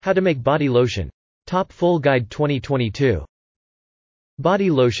How to make body lotion. Top Full Guide 2022.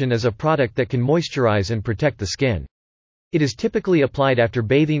 Body lotion is a product that can moisturize and protect the skin. It is typically applied after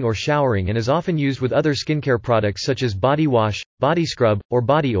bathing or showering and is often used with other skincare products such as body wash, body scrub, or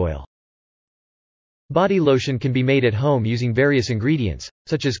body oil. Body lotion can be made at home using various ingredients,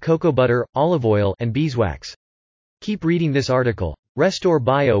 such as cocoa butter, olive oil, and beeswax. Keep reading this article. Restore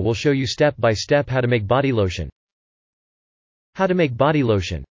Bio will show you step by step how to make body lotion. How to make body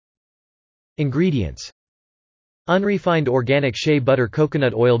lotion. Ingredients: unrefined organic shea butter,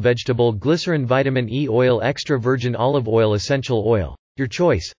 coconut oil, vegetable glycerin, vitamin E oil, extra virgin olive oil, essential oil. Your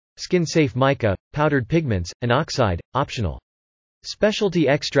choice. Skin safe mica, powdered pigments, and oxide, optional. Specialty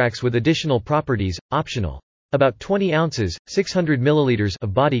extracts with additional properties, optional. About 20 ounces, 600 milliliters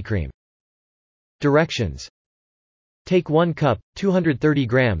of body cream. Directions: take 1 cup, 230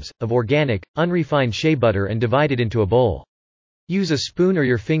 grams, of organic, unrefined shea butter and divide it into a bowl. Use a spoon or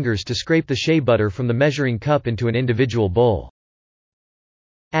your fingers to scrape the shea butter from the measuring cup into an individual bowl.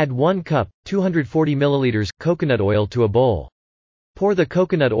 Add 1 cup, 240 milliliters, coconut oil to a bowl. Pour the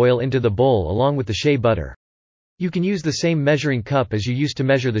coconut oil into the bowl along with the shea butter. You can use the same measuring cup as you used to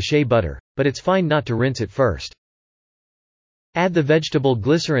measure the shea butter, but it's fine not to rinse it first. Add the vegetable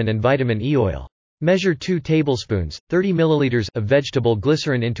glycerin and vitamin E oil. Measure 2 tablespoons, 30 milliliters, of vegetable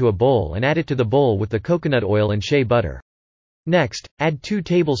glycerin into a bowl and add it to the bowl with the coconut oil and shea butter. Next, add 2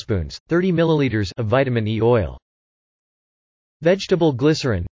 tablespoons, 30 milliliters, of vitamin E oil. Vegetable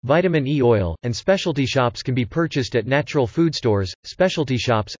glycerin, vitamin E oil, and specialty shops can be purchased at natural food stores, specialty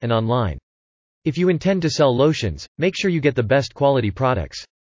shops, and online. If you intend to sell lotions, make sure you get the best quality products.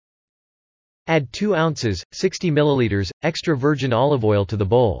 Add 2 ounces, 60 milliliters, extra virgin olive oil to the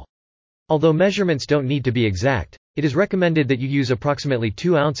bowl. Although measurements don't need to be exact, it is recommended that you use approximately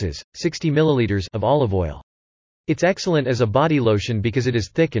 2 ounces, 60 milliliters, of olive oil. It's excellent as a body lotion because it is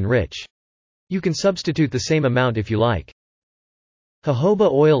thick and rich. You can substitute the same amount if you like. Jojoba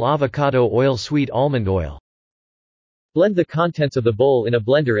oil, avocado oil, sweet almond oil. Blend the contents of the bowl in a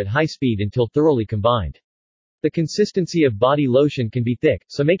blender at high speed until thoroughly combined. The consistency of body lotion can be thick,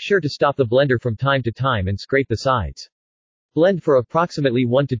 so make sure to stop the blender from time to time and scrape the sides. Blend for approximately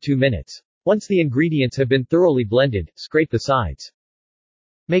 1 to 2 minutes. Once the ingredients have been thoroughly blended, scrape the sides.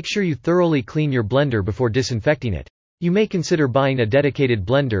 Make sure you thoroughly clean your blender before disinfecting it. You may consider buying a dedicated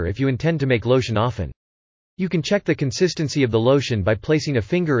blender if you intend to make lotion often. You can check the consistency of the lotion by placing a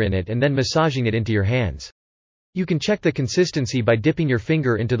finger in it and then massaging it into your hands. You can check the consistency by dipping your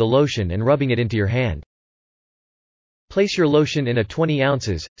finger into the lotion and rubbing it into your hand. Place your lotion in a 20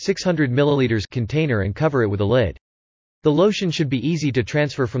 ounces, 600 milliliters container and cover it with a lid. The lotion should be easy to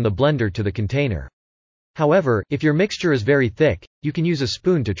transfer from the blender to the container. However, if your mixture is very thick, you can use a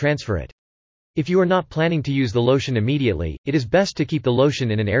spoon to transfer it. If you are not planning to use the lotion immediately, it is best to keep the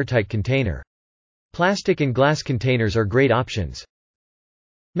lotion in an airtight container. Plastic and glass containers are great options.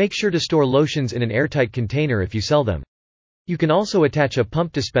 Make sure to store lotions in an airtight container if you sell them. You can also attach a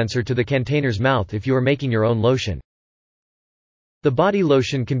pump dispenser to the container's mouth if you are making your own lotion. The body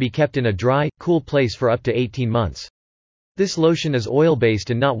lotion can be kept in a dry, cool place for up to 18 months. This lotion is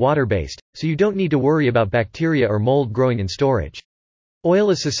oil-based and not water-based, so you don't need to worry about bacteria or mold growing in storage. Oil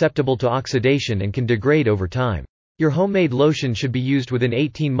is susceptible to oxidation and can degrade over time. Your homemade lotion should be used within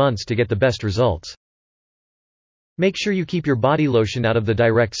 18 months to get the best results. Make sure you keep your body lotion out of the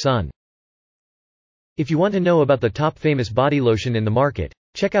direct sun. If you want to know about the top famous body lotion in the market,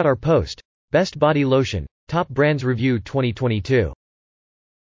 check out our post, Best Body Lotion, Top Brands Review 2022.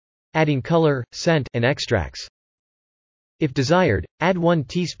 Adding color, scent, and extracts. If desired, add 1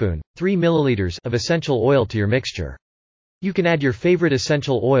 teaspoon, 3 milliliters, of essential oil to your mixture. You can add your favorite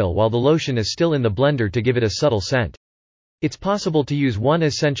essential oil while the lotion is still in the blender to give it a subtle scent. It's possible to use one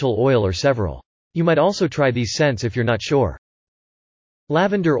essential oil or several. You might also try these scents if you're not sure.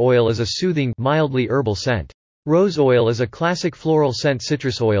 Lavender oil is a soothing, mildly herbal scent. Rose oil is a classic floral scent.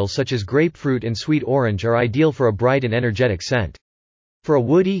 Citrus oils such as grapefruit and sweet orange are ideal for a bright and energetic scent. For a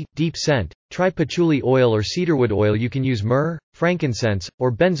woody, deep scent, try patchouli oil or cedarwood oil. You can use myrrh, frankincense,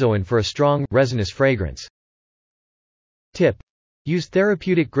 or benzoin for a strong, resinous fragrance. Tip: use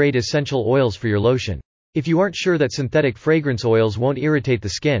therapeutic-grade essential oils for your lotion. If you aren't sure that synthetic fragrance oils won't irritate the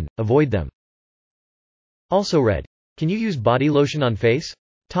skin, avoid them. Also read: can you use body lotion on face?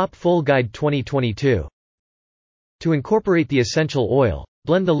 Top Full Guide 2022. To incorporate the essential oil,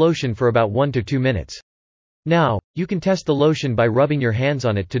 blend the lotion for about 1 to 2 minutes. Now, you can test the lotion by rubbing your hands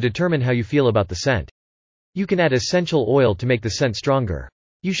on it to determine how you feel about the scent. You can add essential oil to make the scent stronger.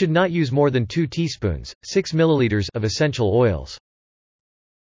 You should not use more than 2 teaspoons, 6 milliliters, of essential oils.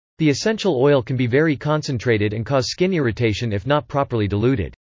 The essential oil can be very concentrated and cause skin irritation if not properly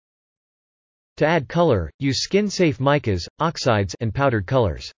diluted. To add color, use skin-safe micas, oxides, and powdered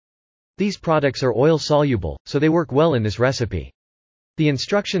colors. These products are oil-soluble, so they work well in this recipe. The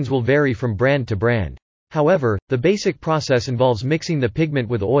instructions will vary from brand to brand. However, the basic process involves mixing the pigment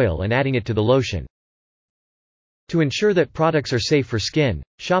with oil and adding it to the lotion. To ensure that products are safe for skin,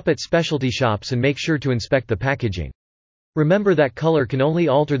 shop at specialty shops and make sure to inspect the packaging. Remember that color can only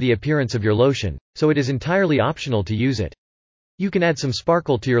alter the appearance of your lotion, so it is entirely optional to use it. You can add some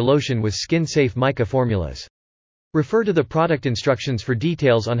sparkle to your lotion with skin-safe mica formulas. Refer to the product instructions for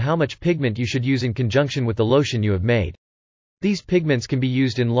details on how much pigment you should use in conjunction with the lotion you have made. These pigments can be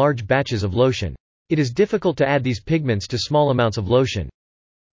used in large batches of lotion. It is difficult to add these pigments to small amounts of lotion.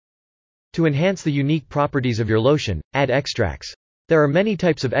 To enhance the unique properties of your lotion, add extracts. There are many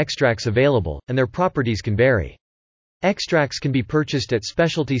types of extracts available, and their properties can vary. Extracts can be purchased at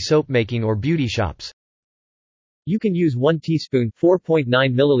specialty soap making or beauty shops. You can use 1 teaspoon (4.9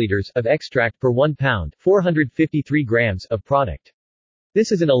 milliliters) of extract per 1 pound (453 grams) of product.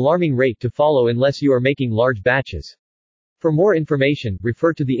 This is an alarming rate to follow unless you are making large batches. For more information,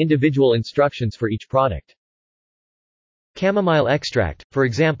 refer to the individual instructions for each product. Chamomile extract, for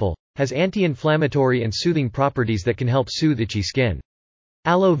example, has anti-inflammatory and soothing properties that can help soothe itchy skin.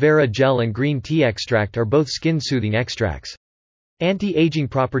 Aloe vera gel and green tea extract are both skin-soothing extracts. Anti-aging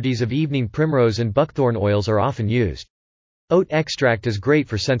properties of evening primrose and buckthorn oils are often used. Oat extract is great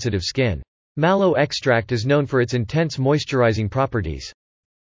for sensitive skin. Mallow extract is known for its intense moisturizing properties.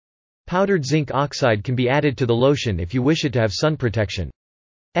 Powdered zinc oxide can be added to the lotion if you wish it to have sun protection.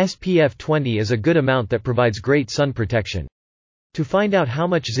 SPF 20 is a good amount that provides great sun protection. To find out how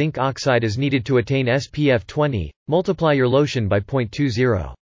much zinc oxide is needed to attain SPF 20, multiply your lotion by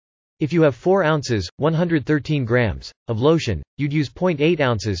 0.20. If you have 4 ounces, 113 grams, of lotion, you'd use 0.8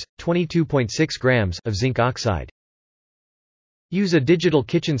 ounces, 22.6 grams, of zinc oxide. Use a digital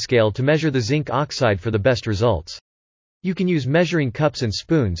kitchen scale to measure the zinc oxide for the best results. You can use measuring cups and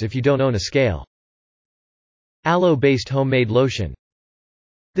spoons if you don't own a scale. Aloe-based homemade lotion.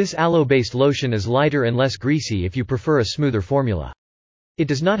 This aloe-based lotion is lighter and less greasy if you prefer a smoother formula. It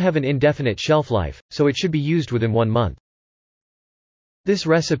does not have an indefinite shelf life, so it should be used within 1 month. This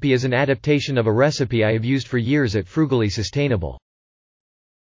recipe is an adaptation of a recipe I have used for years at Frugally Sustainable.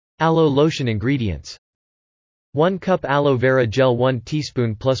 Aloe lotion ingredients. 1 cup aloe vera gel 1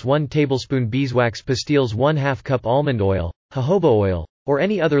 teaspoon plus 1 tablespoon beeswax pastilles 1/2 cup almond oil, jojoba oil, or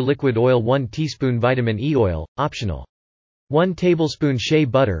any other liquid oil 1 teaspoon vitamin E oil, optional. 1 tablespoon shea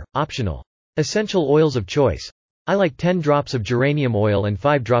butter, optional. Essential oils of choice. I like 10 drops of geranium oil and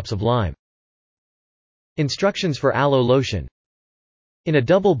 5 drops of lime. Instructions for aloe lotion. In a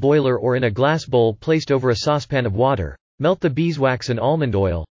double boiler or in a glass bowl placed over a saucepan of water, melt the beeswax and almond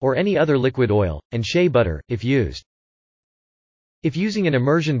oil, or any other liquid oil, and shea butter, if used. If using an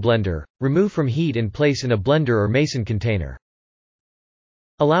immersion blender, remove from heat and place in a blender or mason container.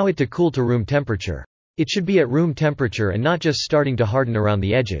 Allow it to cool to room temperature. It should be at room temperature and not just starting to harden around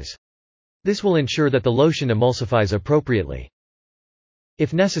the edges. This will ensure that the lotion emulsifies appropriately.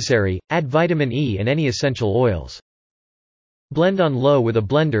 If necessary, add vitamin E and any essential oils. Blend on low with a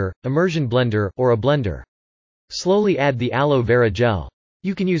blender, immersion blender, or a blender. Slowly add the aloe vera gel.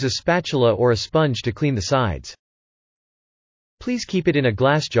 You can use a spatula or a sponge to clean the sides. Please keep it in a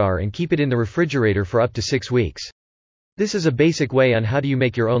glass jar and keep it in the refrigerator for up to 6 weeks. This is a basic way on how do you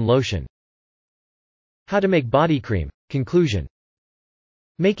make your own lotion. How to make body cream. Conclusion.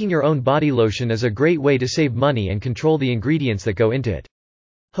 Making your own body lotion is a great way to save money and control the ingredients that go into it.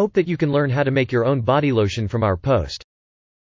 Hope that you can learn how to make your own body lotion from our post.